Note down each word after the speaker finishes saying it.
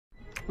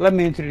Let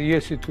me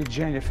introduce you to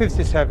Jane, a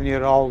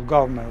 57-year-old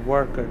government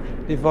worker,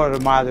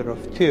 devoted mother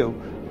of two,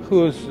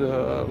 whose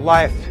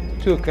life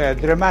took a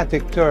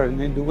dramatic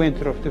turn in the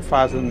winter of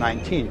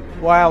 2019.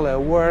 While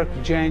at work,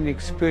 Jane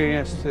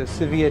experienced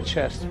severe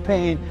chest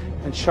pain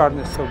and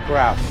shortness of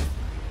breath.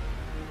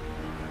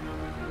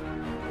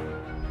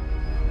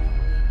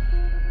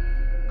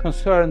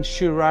 Concerned,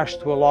 she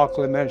rushed to a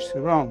local emergency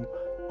room,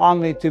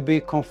 only to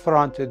be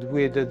confronted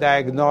with a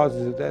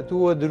diagnosis that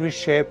would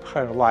reshape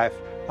her life: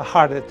 a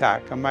heart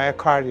attack, a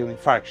myocardial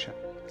infarction.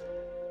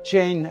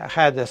 Jane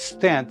had a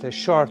stent, a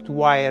short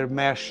wire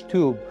mesh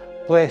tube,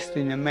 placed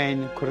in the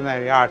main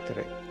coronary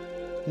artery.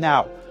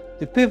 Now,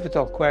 the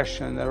pivotal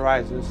question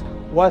arises: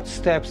 what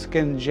steps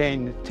can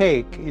Jane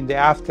take in the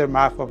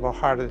aftermath of a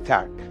heart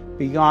attack,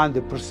 beyond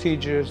the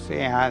procedures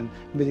and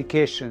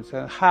medications,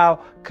 and how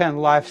can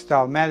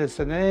lifestyle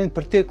medicine, and in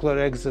particular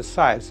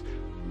exercise,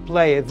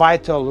 play a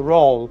vital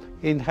role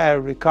in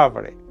her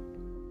recovery?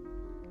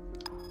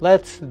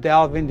 Let's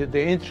delve into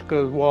the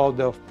intricate world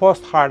of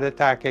post-heart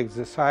attack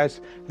exercise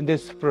and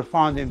its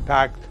profound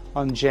impact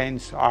on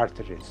Jane's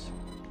arteries.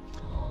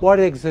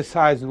 What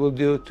exercise will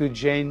do to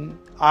Jane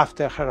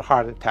after her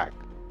heart attack?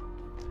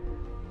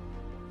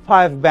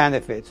 5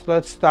 benefits.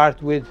 Let's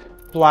start with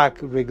plaque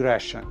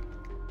regression.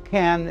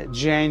 Can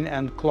Jane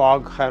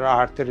unclog her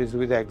arteries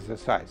with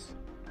exercise?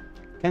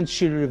 Can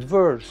she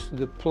reverse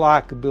the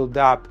plaque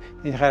buildup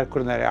in her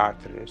coronary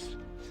arteries?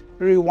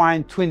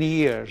 Rewind 20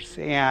 years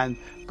and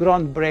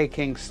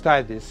groundbreaking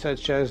studies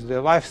such as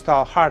the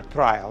Lifestyle Heart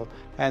Trial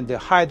and the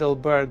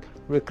Heidelberg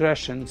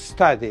Regression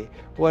Study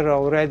were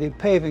already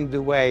paving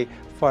the way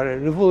for a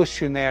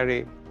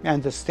revolutionary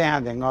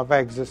understanding of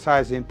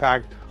exercise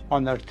impact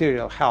on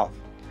arterial health.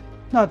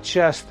 Not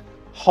just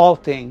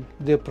halting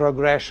the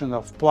progression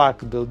of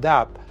plaque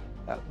buildup,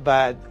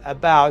 but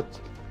about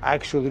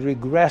actually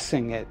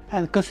regressing it.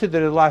 And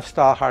consider the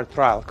Lifestyle Heart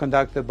Trial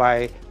conducted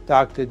by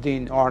Dr.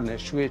 Dean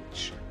Ornish,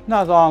 which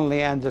not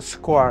only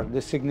underscored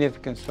the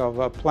significance of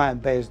a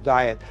plant-based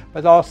diet,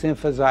 but also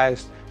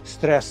emphasized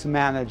stress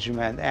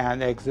management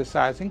and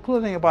exercise,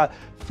 including about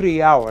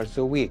 3 hours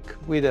a week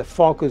with a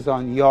focus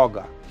on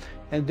yoga.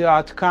 And the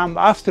outcome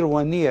after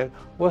 1 year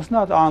was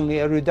not only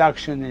a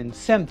reduction in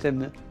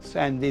symptoms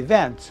and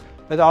events,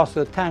 but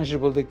also a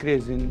tangible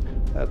decrease in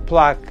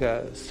plaque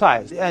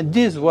size. And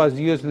this was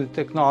using the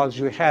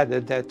technology we had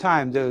at that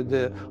time,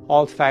 the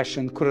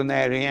old-fashioned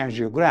coronary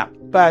angiogram.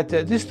 But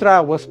this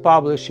trial was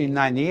published in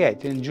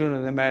 '98 in June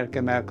of the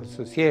American Medical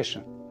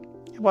Association.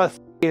 About 4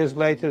 years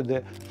later,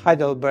 the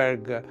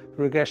Heidelberg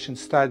Regression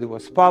Study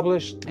was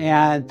published,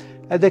 and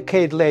a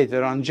decade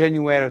later, on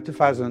January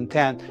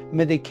 2010,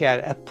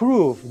 Medicare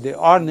approved the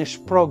Ornish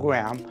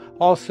program,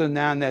 also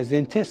known as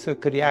intensive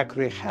cardiac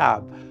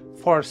rehab,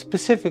 for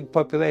specific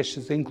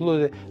populations,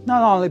 including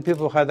not only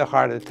people who had a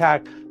heart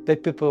attack,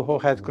 but people who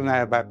had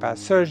coronary bypass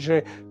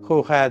surgery,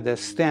 who had a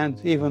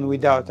stent even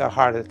without a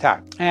heart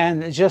attack.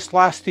 And just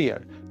last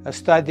year, a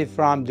study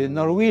from the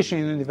Norwegian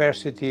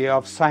University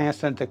of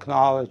Science and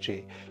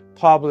Technology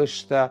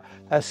published a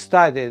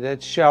study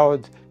that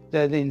showed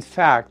that, in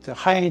fact,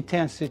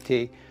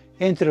 high-intensity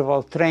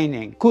interval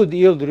training could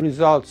yield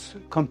results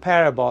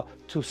comparable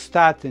to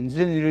statins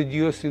in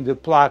reducing the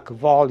plaque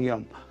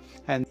volume.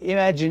 And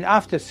imagine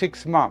after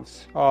 6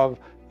 months of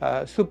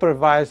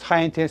supervised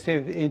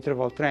high-intensity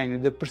interval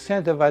training, the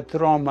percent of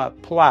atheroma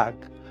plaque,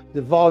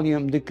 the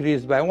volume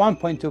decreased by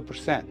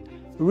 1.2%,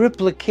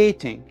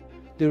 replicating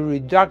the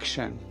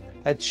reduction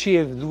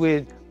achieved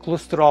with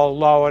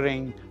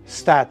cholesterol-lowering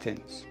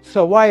statins.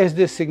 So why is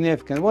this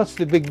significant? What's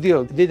the big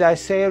deal? Did I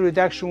say a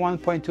reduction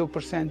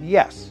 1.2%?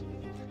 Yes.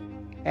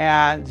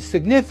 And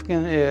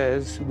significant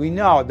is, we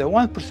know the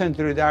 1%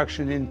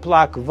 reduction in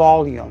plaque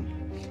volume,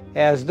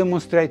 as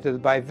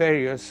demonstrated by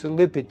various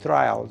lipid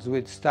trials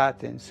with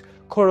statins,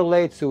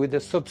 correlates with a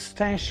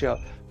substantial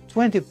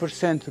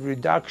 20%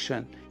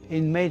 reduction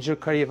in major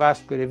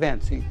cardiovascular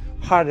events, in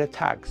heart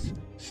attacks,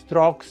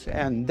 strokes,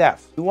 and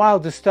death. While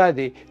the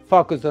study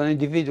focused on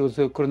individuals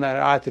with coronary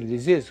artery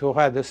disease who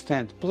had a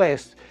stent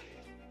placed,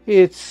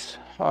 it's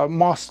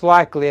most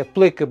likely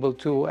applicable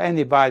to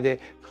anybody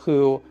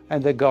who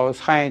undergoes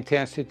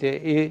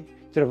high-intensity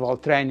interval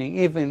training,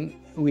 even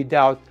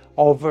without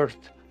overt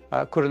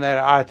coronary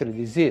artery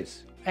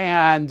disease.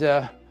 And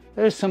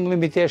there's some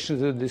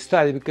limitations to the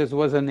study because it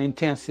was an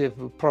intensive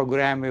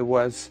program. It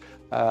was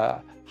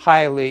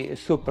highly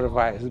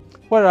supervised.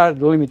 What are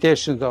the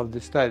limitations of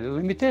the study? The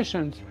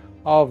limitations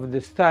of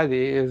the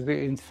study is,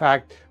 in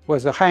fact,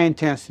 was a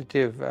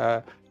high-intensity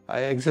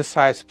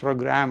exercise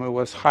program. It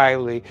was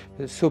highly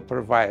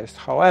supervised.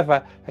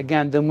 However,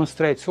 again,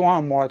 demonstrates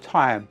one more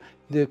time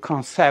the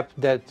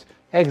concept that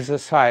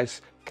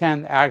exercise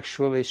can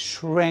actually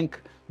shrink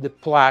the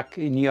plaque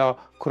in your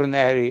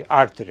coronary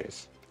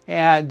arteries.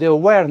 And the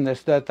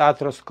awareness that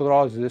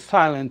atherosclerosis, the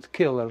silent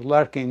killer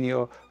lurking in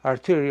your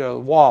arterial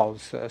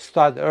walls,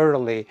 started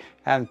early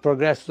and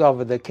progressed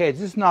over decades,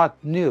 is not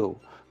new.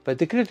 But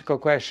the critical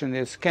question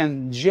is,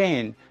 can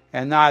Jane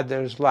and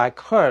others like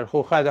her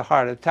who had a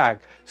heart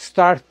attack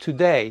start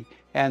today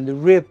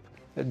and reap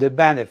the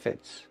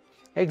benefits?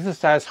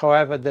 Exercise,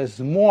 however, does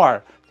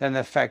more than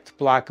affect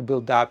plaque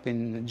buildup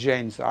in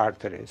Jane's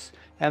arteries.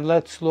 And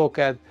let's look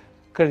at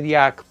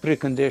cardiac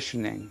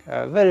preconditioning,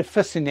 a very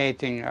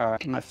fascinating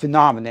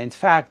phenomenon. In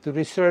fact,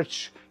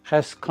 research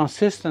has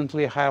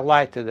consistently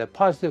highlighted a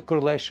positive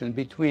correlation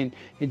between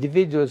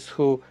individuals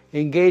who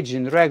engage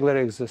in regular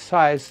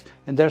exercise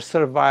and their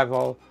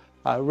survival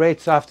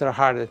rates after a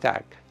heart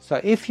attack. So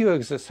if you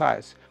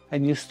exercise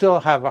and you still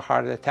have a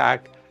heart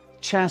attack,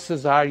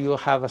 chances are you'll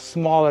have a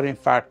smaller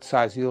infarct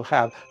size. You'll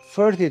have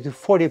 30 to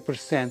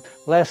 40%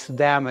 less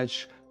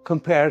damage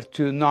compared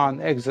to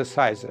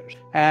non-exercisers.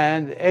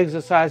 And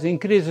exercise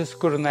increases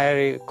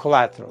coronary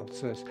collateral,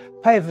 so it's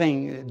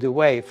paving the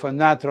way for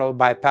natural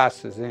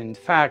bypasses. In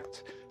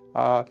fact,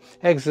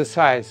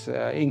 exercise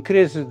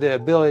increases the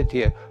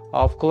ability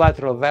of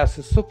collateral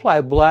vessels to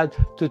supply blood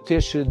to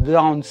tissue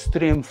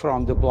downstream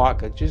from the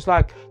blockage. It's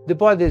like the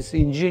body's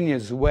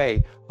ingenious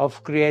way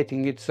of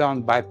creating its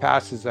own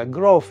bypasses, a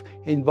growth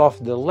in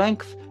both the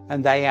length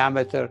and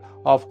diameter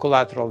of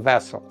collateral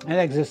vessel. And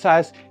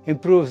exercise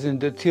improves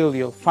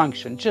endothelial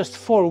function. Just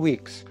 4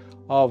 weeks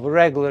of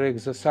regular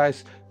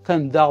exercise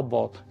can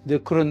double the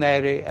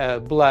coronary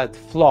blood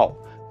flow.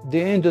 The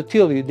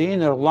endothelium, the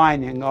inner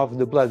lining of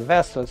the blood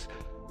vessels,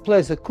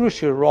 plays a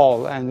crucial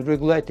role in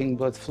regulating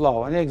blood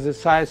flow, and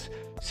exercise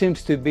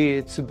seems to be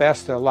its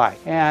best ally.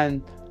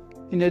 And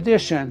in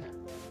addition,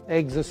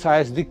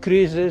 exercise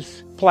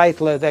decreases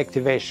platelet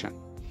activation.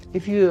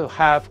 If you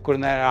have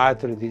coronary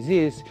artery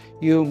disease,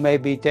 you may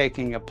be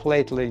taking a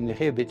platelet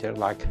inhibitor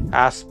like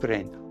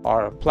aspirin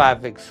or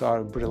Plavix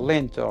or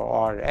Brilinta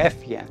or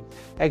Effient.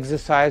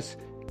 Exercise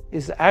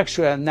is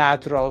actually a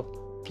natural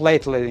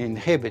platelet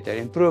inhibitor,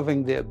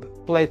 improving the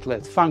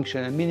platelet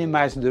function and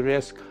minimizing the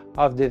risk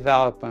of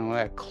developing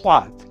a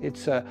clot.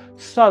 It's a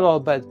subtle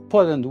but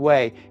potent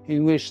way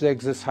in which the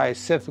exercise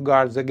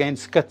safeguards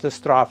against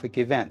catastrophic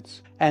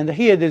events. And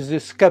here there's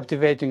this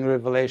captivating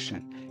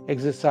revelation.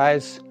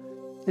 Exercise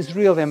is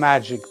really a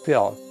magic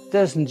pill. It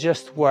doesn't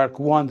just work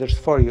wonders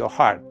for your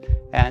heart.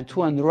 And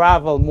to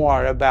unravel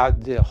more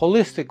about the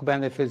holistic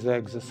benefits of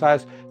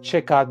exercise,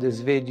 check out this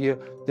video,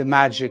 The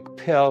Magic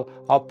Pill.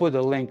 I'll put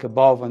a link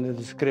above in the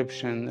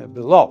description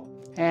below.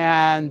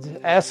 And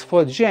as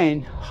for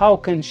Jane, how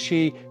can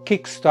she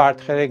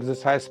kickstart her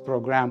exercise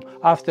program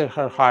after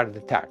her heart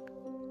attack?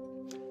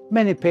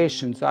 Many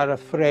patients are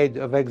afraid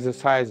of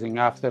exercising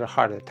after a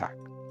heart attack.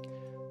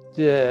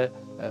 The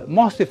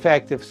most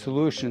effective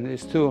solution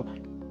is to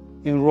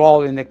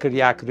enroll in a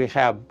cardiac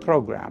rehab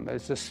program.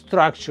 It's a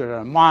structured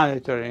and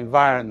monitored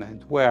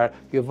environment where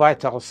your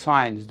vital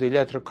signs, the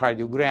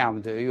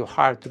electrocardiogram, your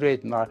heart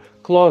rhythm are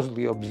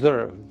closely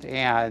observed.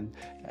 And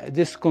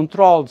this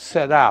controlled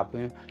setup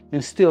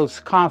instills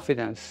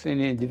confidence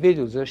in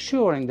individuals,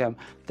 assuring them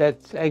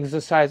that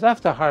exercise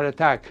after heart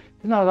attack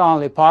is not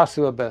only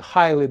possible but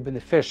highly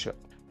beneficial.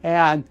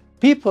 And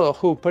people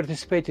who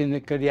participate in the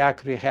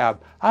cardiac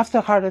rehab after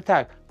heart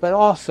attack, but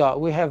also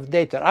we have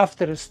data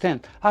after a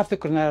stent, after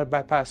coronary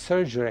bypass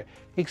surgery,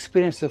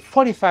 experience a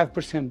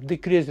 45%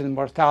 decrease in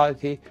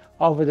mortality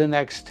over the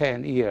next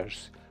 10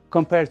 years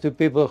compared to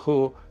people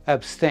who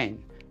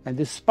abstain. And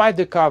despite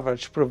the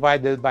coverage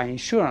provided by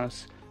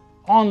insurance,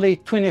 only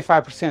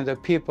 25%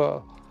 of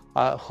people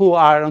who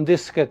are on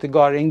this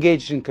category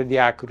engaged in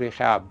cardiac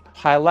rehab,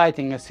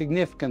 highlighting a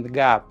significant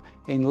gap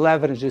in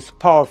leveraging this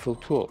powerful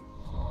tool.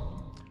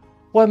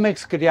 What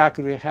makes cardiac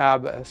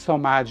rehab so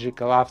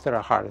magical after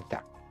a heart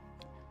attack?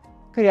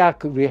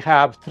 Cardiac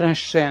rehab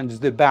transcends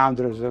the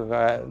boundaries of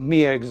a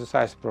mere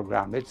exercise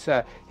program. It's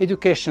an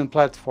education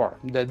platform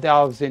that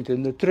delves into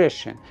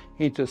nutrition,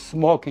 into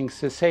smoking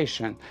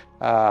cessation,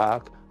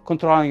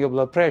 controlling your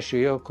blood pressure,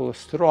 your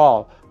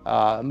cholesterol,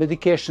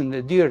 medication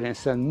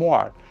adherence, and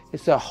more.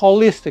 It's a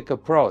holistic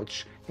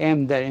approach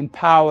aimed at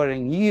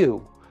empowering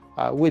you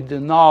with the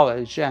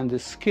knowledge and the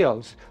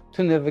skills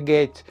to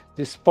navigate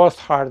this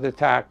post-heart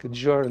attack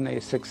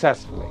journey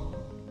successfully.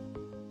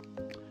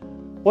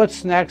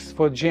 What's next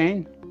for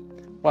Jane?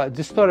 Well,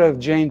 the story of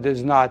Jane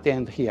does not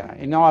end here.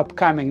 In our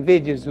upcoming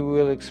videos, we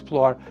will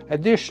explore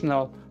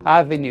additional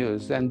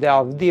avenues and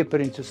delve deeper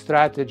into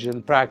strategies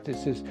and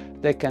practices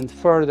that can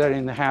further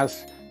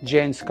enhance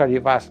Jane's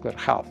cardiovascular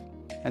health.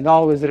 And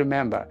always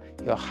remember,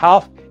 your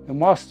health, your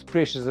most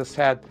precious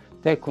asset.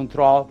 Take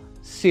control.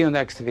 See you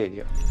next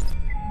video.